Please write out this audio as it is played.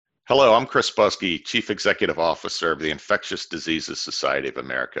Hello, I'm Chris Buskey, Chief Executive Officer of the Infectious Diseases Society of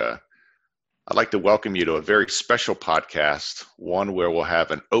America. I'd like to welcome you to a very special podcast, one where we'll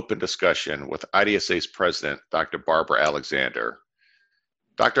have an open discussion with IDSA's President, Dr. Barbara Alexander.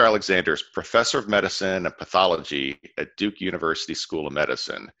 Dr. Alexander is Professor of Medicine and Pathology at Duke University School of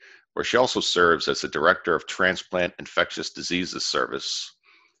Medicine, where she also serves as the Director of Transplant Infectious Diseases Service,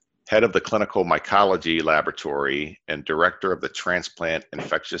 Head of the Clinical Mycology Laboratory, and Director of the Transplant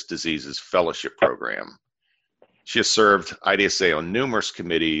Infectious Diseases Fellowship Program. She has served IDSA on numerous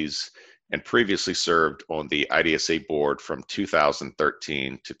committees and previously served on the IDSA board from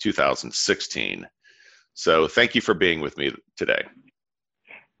 2013 to 2016. So thank you for being with me today.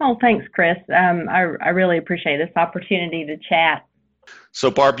 Oh, thanks, Chris. I really appreciate this opportunity to chat. So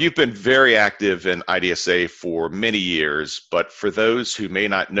Barb, you've been very active in IDSA for many years, but for those who may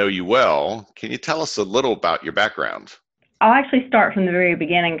not know you well, can you tell us a little about your background? I'll actually start from the very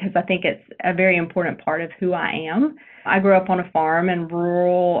beginning because I think it's a very important part of who I am. I grew up on a farm in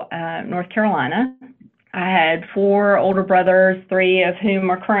rural North Carolina. I had 4 older brothers, 3 of whom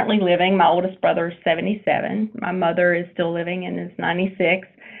are currently living. My oldest brother is 77. My mother is still living and is 96.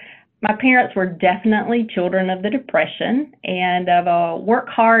 My parents were definitely children of the Depression and of a work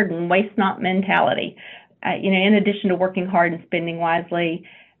hard and waste not mentality. In addition to working hard and spending wisely,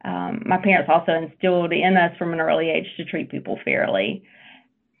 my parents also instilled in us from an early age to treat people fairly.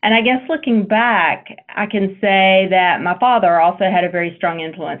 And I guess looking back, I can say that my father also had a very strong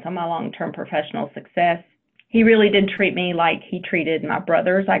influence on my long-term professional success. He really did treat me like he treated my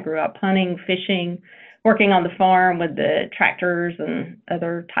brothers. I grew up hunting, fishing, working on the farm with the tractors and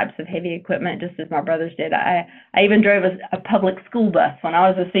other types of heavy equipment, just as my brothers did. I even drove a public school bus when I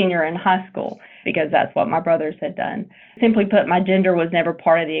was a senior in high school because that's what my brothers had done. Simply put, my gender was never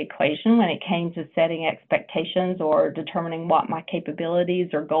part of the equation when it came to setting expectations or determining what my capabilities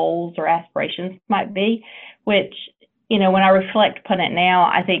or goals or aspirations might be, which, when I reflect upon it now,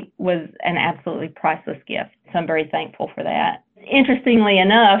 I think was an absolutely priceless gift. So I'm very thankful for that. Interestingly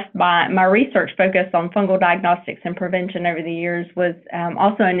enough, my research focus on fungal diagnostics and prevention over the years was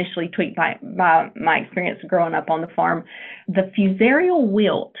also initially tweaked by my experience growing up on the farm. The fusarial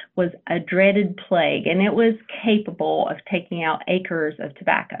wilt was a dreaded plague, and it was capable of taking out acres of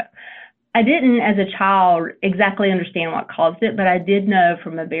tobacco. I didn't, as a child, exactly understand what caused it, but I did know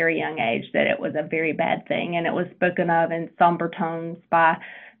from a very young age that it was a very bad thing, and it was spoken of in somber tones by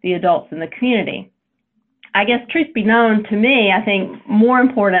the adults in the community. I guess, truth be known, to me, I think more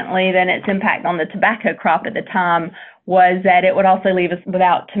importantly than its impact on the tobacco crop at the time was that it would also leave us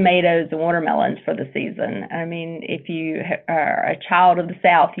without tomatoes and watermelons for the season. I mean, if you are a child of the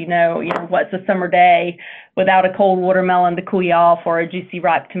South, you know what's a summer day without a cold watermelon to cool you off or a juicy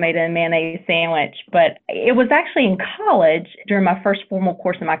ripe tomato and mayonnaise sandwich. But it was actually in college, during my first formal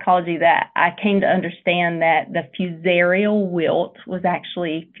course in mycology, that I came to understand that the fusarial wilt was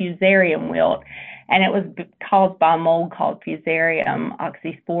actually fusarium wilt, and it was caused by a mold called Fusarium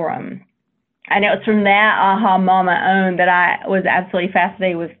oxysporum. And it was from that aha moment that I was absolutely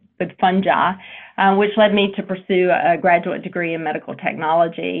fascinated with fungi, which led me to pursue a graduate degree in medical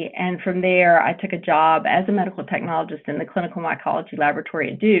technology. And from there, I took a job as a medical technologist in the clinical mycology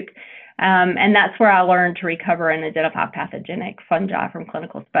laboratory at Duke. And that's where I learned to recover and identify pathogenic fungi from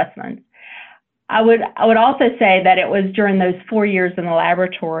clinical specimens. I would also say that it was during those 4 years in the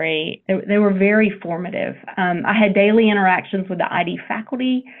laboratory, they were very formative. I had daily interactions with the ID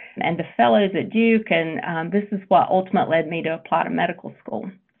faculty and the fellows at Duke, and this is what ultimately led me to apply to medical school,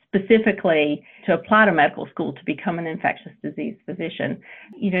 specifically to apply to medical school to become an infectious disease physician.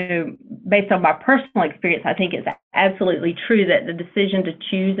 Based on my personal experience, I think it's absolutely true that the decision to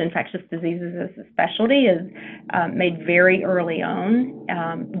choose infectious diseases as a specialty is made very early on,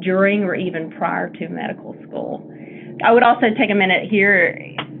 during or even prior to medical school. I would also take a minute here,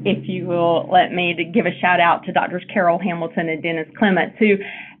 if you will let me, to give a shout out to Drs. Carol Hamilton and Dennis Clements, who,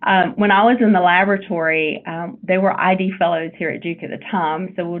 when I was in the laboratory, they were ID fellows here at Duke at the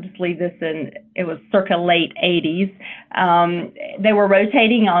time, so we'll just leave this in, it was circa late 80s. They were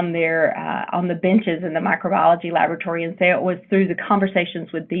rotating on the benches in the microbiology laboratory, and so it was through the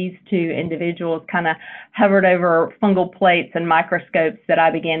conversations with these 2 individuals, kind of hovered over fungal plates and microscopes, that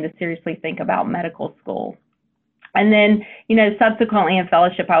I began to seriously think about medical school. And then, subsequently in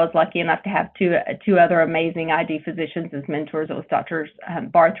fellowship, I was lucky enough to have two other amazing ID physicians as mentors. It was Drs.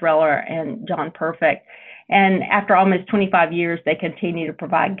 Barth Reller and John Perfect. And after almost 25 years, they continue to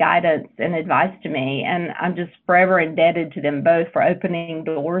provide guidance and advice to me. And I'm just forever indebted to them both for opening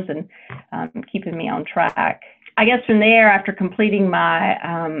doors and keeping me on track. I guess from there, after completing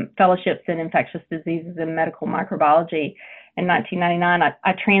my fellowships in infectious diseases and medical microbiology, in 1999,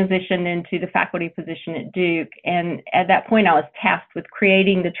 I transitioned into the faculty position at Duke. And at that point, I was tasked with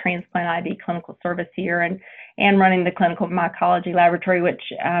creating the Transplant ID clinical service here and running the clinical mycology laboratory, which,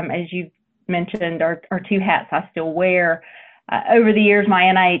 as you mentioned, are two hats I still wear. Over the years, my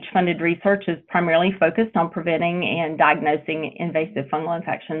NIH-funded research is primarily focused on preventing and diagnosing invasive fungal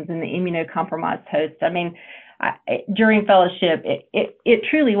infections in the immunocompromised host. I mean, during fellowship, it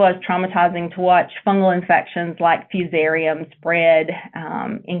truly was traumatizing to watch fungal infections like fusarium spread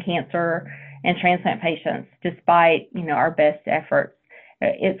in cancer and transplant patients, despite our best efforts.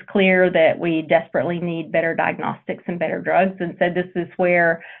 It's clear that we desperately need better diagnostics and better drugs, and so this is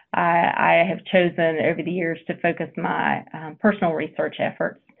where I have chosen over the years to focus my personal research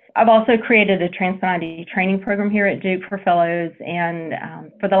efforts. I've also created a transplant ID training program here at Duke for fellows, and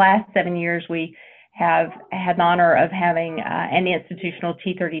for the last 7 years, we have had the honor of having an institutional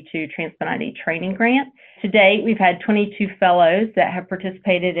T32 transplant ID training grant. To date, we've had 22 fellows that have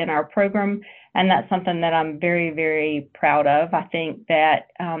participated in our program, and that's something that I'm very, very proud of. I think that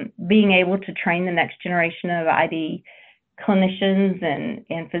being able to train the next generation of ID clinicians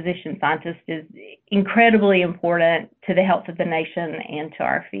and physician scientists is incredibly important to the health of the nation and to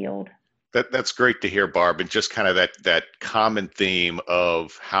our field. That's great to hear, Barb, and just kind of that common theme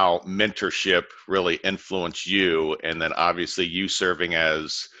of how mentorship really influenced you, and then obviously you serving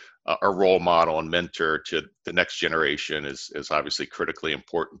as a role model and mentor to the next generation is obviously critically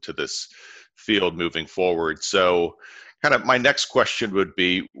important to this field moving forward. So kind of my next question would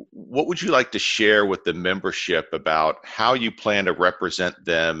be, what would you like to share with the membership about how you plan to represent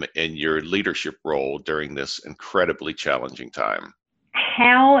them in your leadership role during this incredibly challenging time?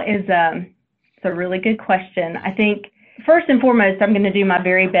 How is it's a really good question. I think first and foremost, I'm going to do my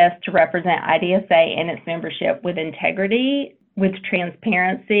very best to represent IDSA and its membership with integrity, with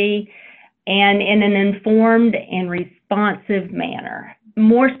transparency, and in an informed and responsive manner.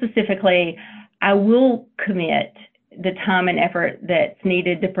 More specifically, I will commit the time and effort that's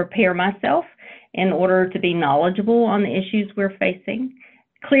needed to prepare myself in order to be knowledgeable on the issues we're facing.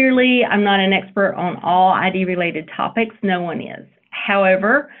 Clearly, I'm not an expert on all ID-related topics. No one is.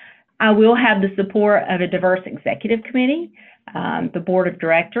 However, I will have the support of a diverse executive committee, the board of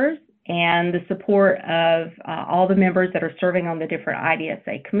directors, and the support of all the members that are serving on the different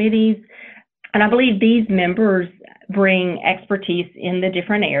IDSA committees. And I believe these members bring expertise in the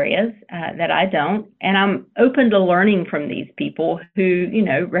different areas that I don't. And I'm open to learning from these people who,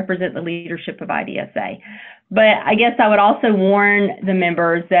 represent the leadership of IDSA. But I guess I would also warn the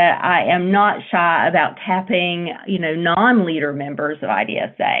members that I am not shy about tapping, non-leader members of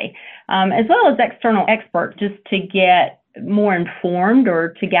IDSA, as well as external experts, just to get more informed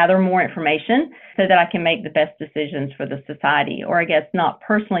or to gather more information so that I can make the best decisions for the society, or I guess not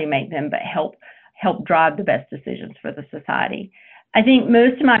personally make them, but help drive the best decisions for the society. I think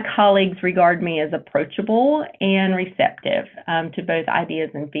most of my colleagues regard me as approachable and receptive to both ideas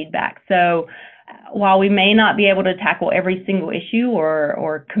and feedback. So while we may not be able to tackle every single issue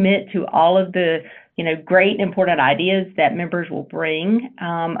or commit to all of the great important ideas that members will bring,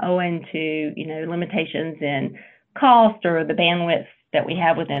 owing to limitations in cost or the bandwidth that we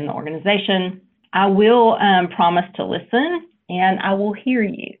have within the organization, I will promise to listen, and I will hear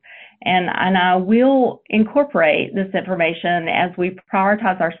you. And I will incorporate this information as we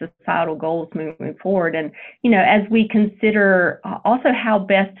prioritize our societal goals moving forward. And, as we consider also how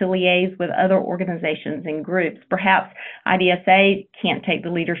best to liaise with other organizations and groups. Perhaps IDSA can't take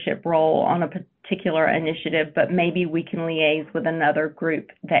the leadership role on a particular initiative, but maybe we can liaise with another group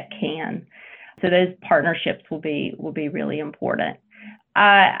that can. So those partnerships will be really important.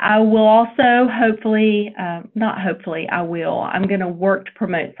 I will also I'm going to work to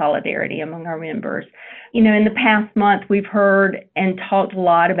promote solidarity among our members. In the past month, we've heard and talked a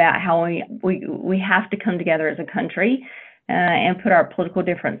lot about how we have to come together as a country and put our political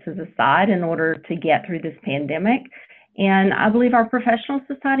differences aside in order to get through this pandemic. And I believe our professional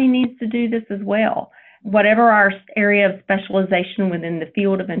society needs to do this as well. Whatever our area of specialization within the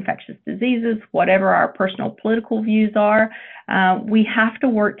field of infectious diseases, whatever our personal political views are, we have to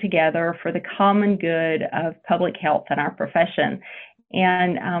work together for the common good of public health in our profession.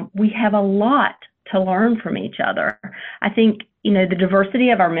 And we have a lot to learn from each other. I think, the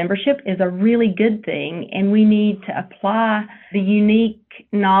diversity of our membership is a really good thing, and we need to apply the unique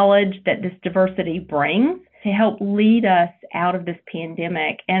knowledge that this diversity brings to help lead us out of this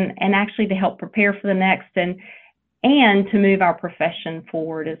pandemic and actually to help prepare for the next and to move our profession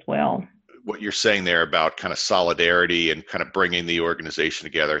forward as well. What you're saying there about kind of solidarity and kind of bringing the organization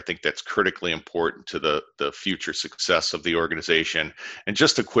together, I think that's critically important to the future success of the organization. And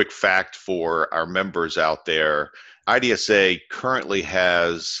just a quick fact for our members out there, IDSA currently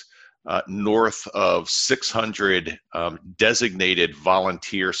has north of 600 designated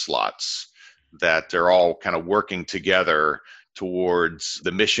volunteer slots that are all kind of working together towards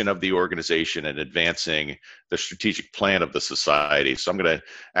the mission of the organization and advancing the strategic plan of the society. So I'm going to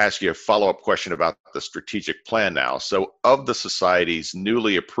ask you a follow-up question about the strategic plan now. So of the society's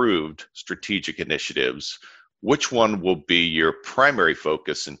newly approved strategic initiatives, which one will be your primary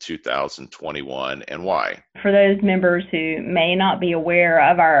focus in 2021 and why? For those members who may not be aware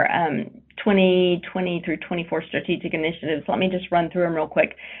of our 2020 through 24 strategic initiatives, let me just run through them real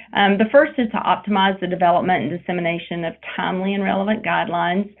quick. The first is to optimize the development and dissemination of timely and relevant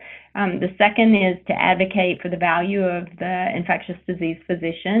guidelines. The second is to advocate for the value of the infectious disease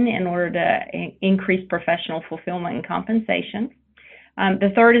physician in order to increase professional fulfillment and compensation.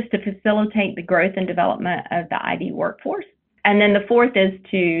 The third is to facilitate the growth and development of the ID workforce. And then the fourth is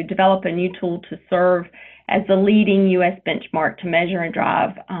to develop a new tool to serve as the leading U.S. benchmark to measure and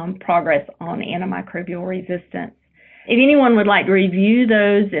drive progress on antimicrobial resistance. If anyone would like to review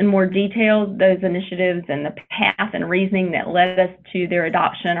those in more detail, those initiatives and the path and reasoning that led us to their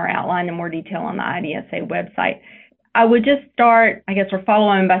adoption are outlined in more detail on the IDSA website. I would just start, or follow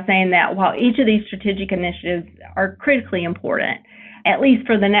on by saying that while each of these strategic initiatives are critically important, at least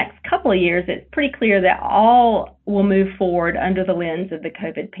for the next couple of years, it's pretty clear that all will move forward under the lens of the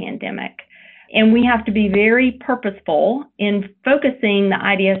COVID pandemic. And we have to be very purposeful in focusing the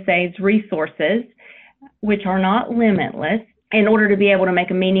IDSA's resources, which are not limitless, in order to be able to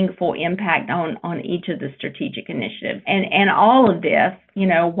make a meaningful impact on each of the strategic initiatives. And all of this,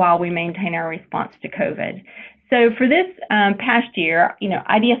 while we maintain our response to COVID. So for this past year,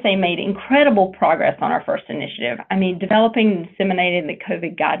 IDSA made incredible progress on our first initiative. Developing and disseminating the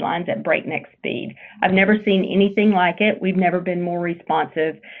COVID guidelines at breakneck speed. I've never seen anything like it. We've never been more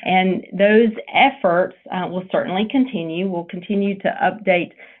responsive. And those efforts will certainly continue. We'll continue to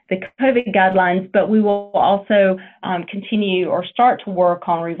update the COVID guidelines, but we will also continue or start to work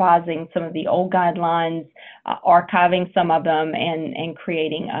on revising some of the old guidelines, archiving some of them, and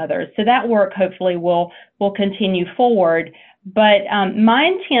creating others. So that work hopefully will continue forward. But my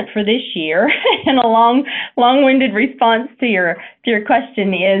intent for this year, in a long-winded response to your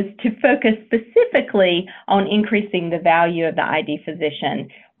question, is to focus specifically on increasing the value of the ID physician,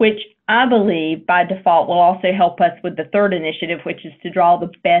 which I believe by default will also help us with the third initiative, which is to draw the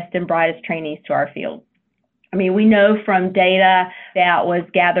best and brightest trainees to our field. We know from data that was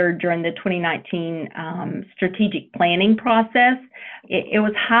gathered during the 2019 strategic planning process, it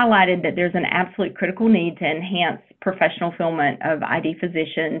was highlighted that there's an absolute critical need to enhance professional fulfillment of ID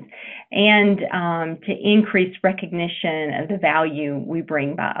physicians and to increase recognition of the value we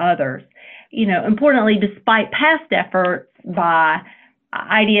bring by others. Importantly, despite past efforts by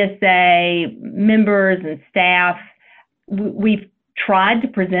IDSA members and staff, we've tried to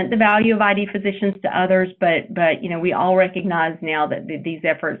present the value of ID physicians to others, but we all recognize now that these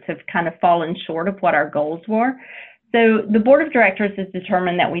efforts have kind of fallen short of what our goals were. So the board of directors has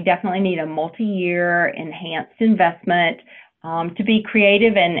determined that we definitely need a multi-year enhanced investment to be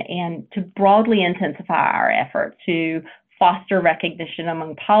creative and to broadly intensify our effort to foster recognition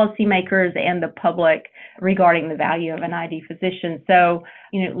among policymakers and the public regarding the value of an ID physician. So,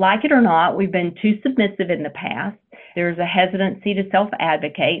 like it or not, we've been too submissive in the past. There's a hesitancy to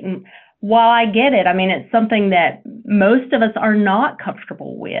self-advocate. And while I get it, it's something that most of us are not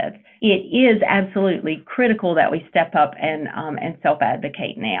comfortable with. It is absolutely critical that we step up and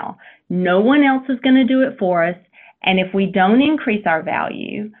self-advocate now. No one else is going to do it for us. And if we don't increase our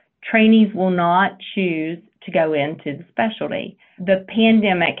value, trainees will not choose to go into the specialty. The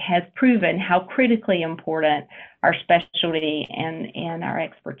pandemic has proven how critically important our specialty and our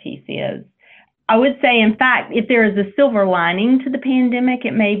expertise is. I would say, in fact, if there is a silver lining to the pandemic,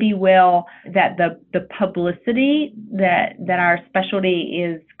 it may be that the publicity that our specialty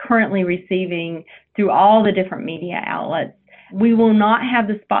is currently receiving through all the different media outlets. We will not have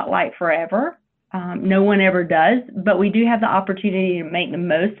the spotlight forever. No one ever does, but we do have the opportunity to make the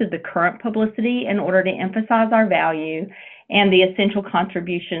most of the current publicity in order to emphasize our value and the essential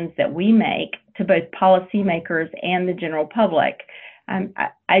contributions that we make to both policymakers and the general public.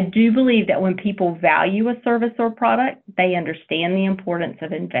 I do believe that when people value a service or product, they understand the importance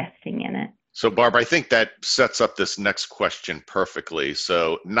of investing in it. So, Barb, I think that sets up this next question perfectly.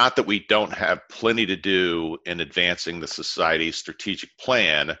 So, not that we don't have plenty to do in advancing the society's strategic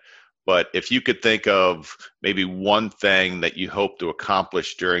plan, but if you could think of maybe one thing that you hope to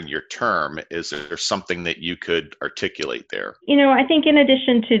accomplish during your term, is there something that you could articulate there? I think in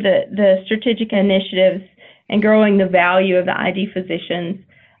addition to the strategic initiatives and growing the value of the ID physicians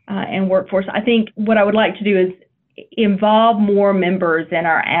and workforce, I think what I would like to do involve more members in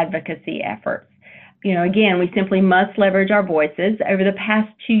our advocacy efforts. Again, we simply must leverage our voices. Over the past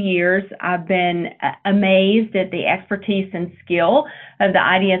 2 years, I've been amazed at the expertise and skill of the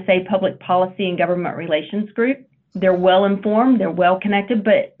IDSA Public Policy and Government Relations Group. They're well informed, they're well connected,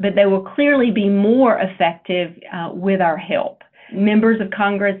 but they will clearly be more effective with our help. Members of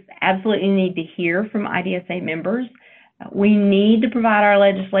Congress absolutely need to hear from IDSA members. We need to provide our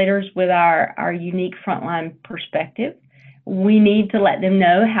legislators with our unique frontline perspective. We need to let them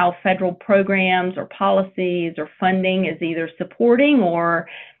know how federal programs or policies or funding is either supporting or,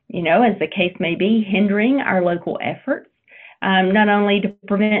 as the case may be, hindering our local efforts, not only to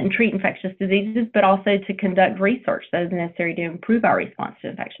prevent and treat infectious diseases, but also to conduct research that is necessary to improve our response to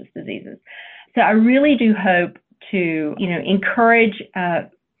infectious diseases. So I really do hope to, encourage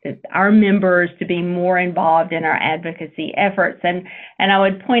our members to be more involved in our advocacy efforts. And I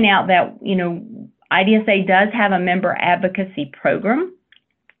would point out that, IDSA does have a member advocacy program.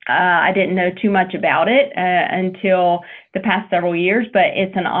 I didn't know too much about it until the past several years, but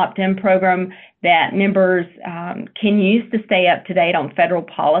it's an opt-in program that members can use to stay up to date on federal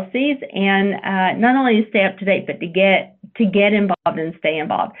policies, and not only to stay up to date, but to get involved and stay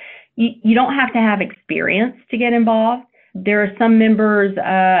involved. You don't have to have experience to get involved. There are some members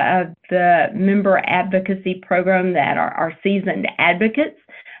of the member advocacy program that are seasoned advocates,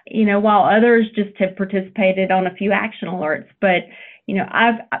 while others just have participated on a few action alerts. But,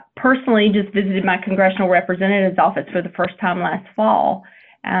 I've personally just visited my congressional representative's office for the first time last fall.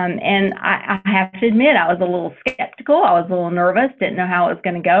 And I have to admit, I was a little skeptical. I was a little nervous, didn't know how it was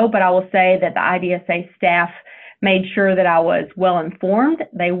going to go. But I will say that the IDSA staff made sure that I was well informed.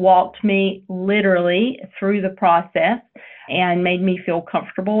 They walked me literally through the process and made me feel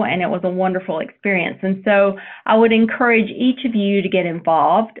comfortable, and it was a wonderful experience. And so I would encourage each of you to get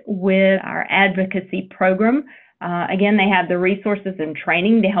involved with our advocacy program. Again, they have the resources and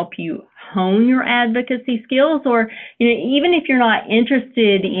training to help you hone your advocacy skills, or even if you're not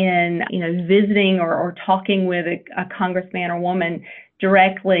interested in visiting or talking with a congressman or woman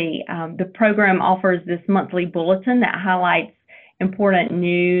directly, the program offers this monthly bulletin that highlights important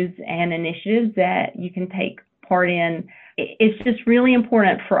news and initiatives that you can take part in. It's just really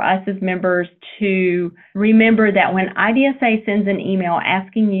important for us as members to remember that when IDSA sends an email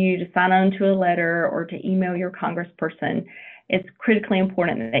asking you to sign on to a letter or to email your congressperson, it's critically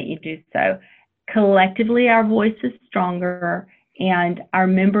important that you do so. Collectively, our voice is stronger, and our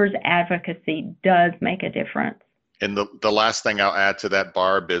members' advocacy does make a difference. And the last thing I'll add to that,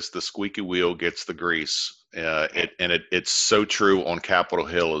 Barb, is the squeaky wheel gets the grease. It's so true on Capitol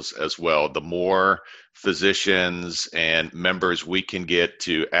Hill as well. The more physicians and members we can get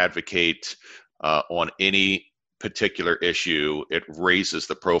to advocate on any particular issue, it raises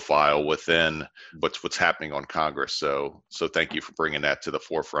the profile within what's happening on Congress. So thank you for bringing that to the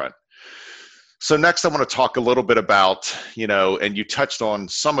forefront. So next, I want to talk a little bit about, and you touched on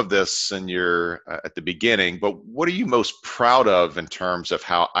some of this in your at the beginning, but what are you most proud of in terms of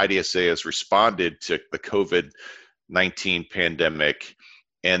how IDSA has responded to the COVID-19 pandemic?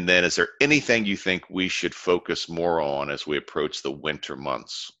 And then is there anything you think we should focus more on as we approach the winter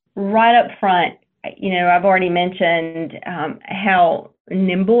months? Right up front, I've already mentioned how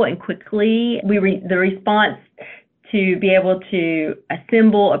nimble and quickly the response to be able to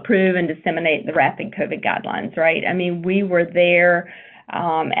assemble, approve, and disseminate the rapid COVID guidelines, right? I mean, we were there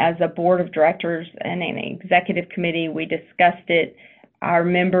as a board of directors and an executive committee. We discussed it. Our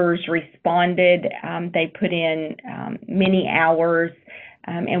members responded. They put in many hours,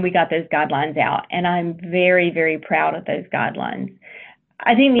 and we got those guidelines out. And I'm very, very proud of those guidelines.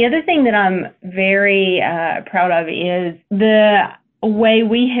 I think the other thing that I'm very proud of is the way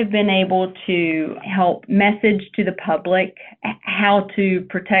we have been able to help message to the public how to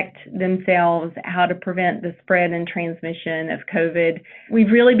protect themselves, how to prevent the spread and transmission of COVID. We've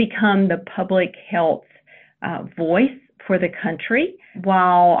really become the public health voice for the country,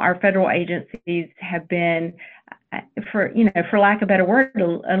 while our federal agencies have been, for lack of a better word,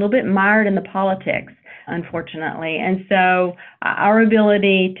 a little bit mired in the politics, unfortunately. And so our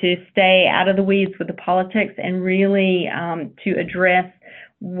ability to stay out of the weeds with the politics and really to address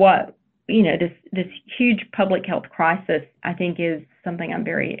what, this huge public health crisis, I think is something I'm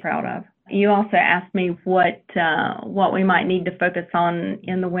very proud of. You also asked me what we might need to focus on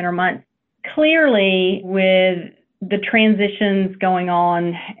in the winter months. Clearly, with the transitions going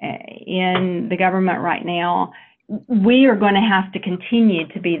on in the government right now, we are going to have to continue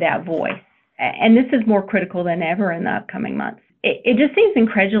to be that voice. And this is more critical than ever in the upcoming months. It just seems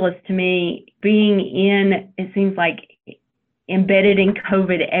incredulous to me it seems like embedded in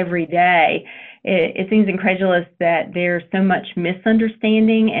COVID every day. it seems incredulous that there's so much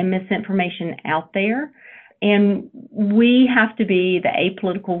misunderstanding and misinformation out there. And we have to be the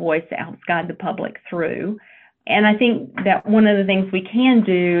apolitical voice that helps guide the public through. And I think that one of the things we can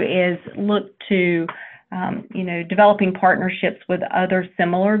do is look to, developing partnerships with other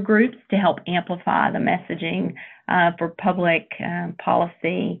similar groups to help amplify the messaging for public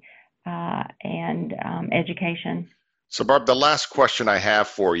policy and education. So, Barb, the last question I have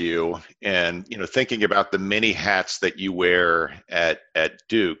for you, and thinking about the many hats that you wear at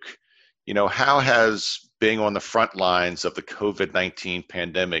Duke, how has being on the front lines of the COVID-19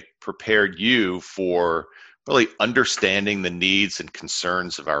 pandemic prepared you for really understanding the needs and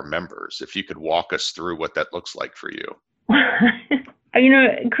concerns of our members? If you could walk us through what that looks like for you.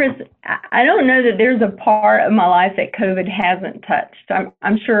 Chris, I don't know that there's a part of my life that COVID hasn't touched.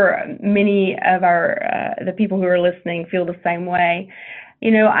 I'm sure many of the people who are listening feel the same way.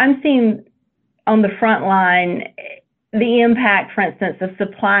 I'm seeing on the front line the impact, for instance, of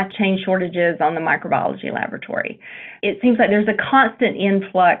supply chain shortages on the microbiology laboratory. It seems like there's a constant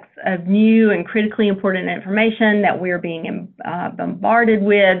influx of new and critically important information that we're being bombarded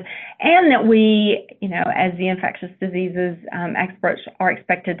with, and that we, as the infectious diseases experts, are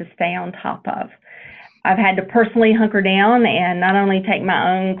expected to stay on top of. I've had to personally hunker down and not only take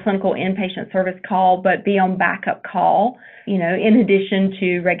my own clinical inpatient service call, but be on backup call, in addition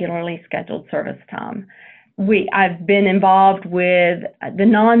to regularly scheduled service time. I've been involved with the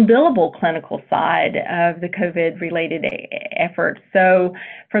non-billable clinical side of the COVID-related efforts. So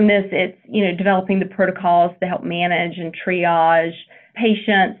from this, it's, developing the protocols to help manage and triage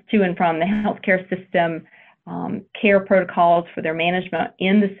patients to and from the healthcare system, care protocols for their management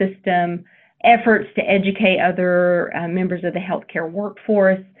in the system, efforts to educate other members of the healthcare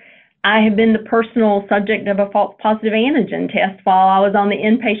workforce. I have been the personal subject of a false positive antigen test while I was on the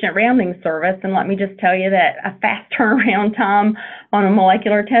inpatient rounding service. And let me just tell you that a fast turnaround time on a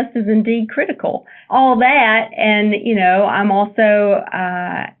molecular test is indeed critical. All that, and, I'm also,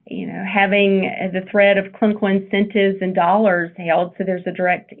 having the thread of clinical incentives and dollars held. So there's a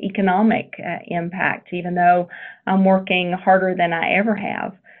direct economic impact, even though I'm working harder than I ever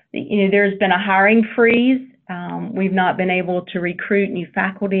have. There's been a hiring freeze. We've not been able to recruit new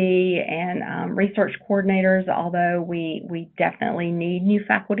faculty and research coordinators, although we definitely need new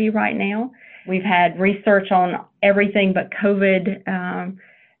faculty right now. We've had research on everything but COVID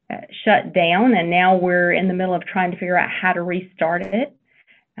shut down, and now we're in the middle of trying to figure out how to restart it.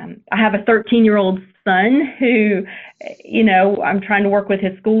 I have a 13-year-old son who, I'm trying to work with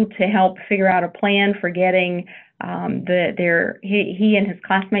his school to help figure out a plan for getting he and his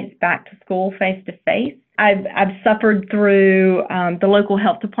classmates back to school face to face. I've suffered through the local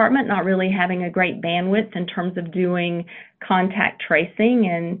health department not really having a great bandwidth in terms of doing contact tracing,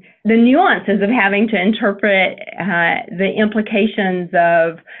 and the nuances of having to interpret the implications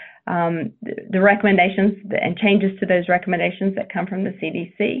of the recommendations and changes to those recommendations that come from the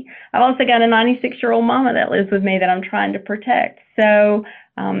CDC. I've also got a 96-year-old mama that lives with me that I'm trying to protect. So,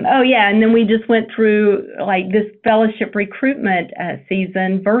 and then we just went through this fellowship recruitment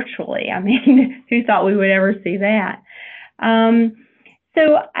season virtually. I mean, who thought we would ever see that? I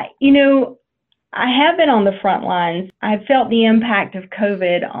have been on the front lines. I've felt the impact of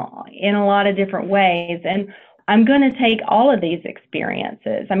COVID in a lot of different ways, and I'm going to take all of these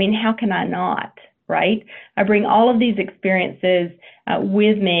experiences. I mean, how can I not, right? I bring all of these experiences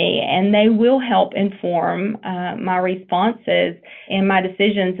with me, and they will help inform my responses and my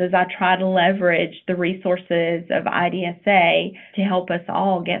decisions as I try to leverage the resources of IDSA to help us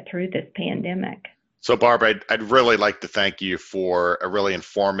all get through this pandemic. So, Barb, I'd really like to thank you for a really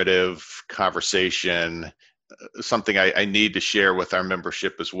informative conversation, something I need to share with our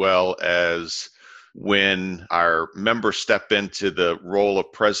membership as well, as when our members step into the role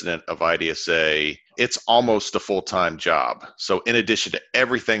of president of IDSA, it's almost a full-time job. So in addition to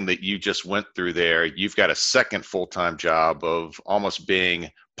everything that you just went through there, you've got a second full-time job of almost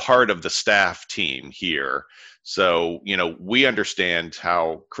being part of the staff team here. So, we understand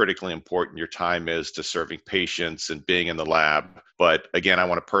how critically important your time is to serving patients and being in the lab. But again, I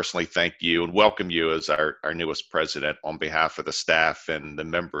want to personally thank you and welcome you as our newest president on behalf of the staff and the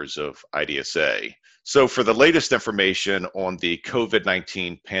members of IDSA. So for the latest information on the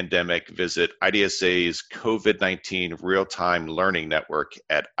COVID-19 pandemic, visit IDSA's COVID-19 Real-Time Learning Network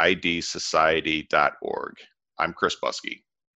at idsociety.org. I'm Chris Buskey.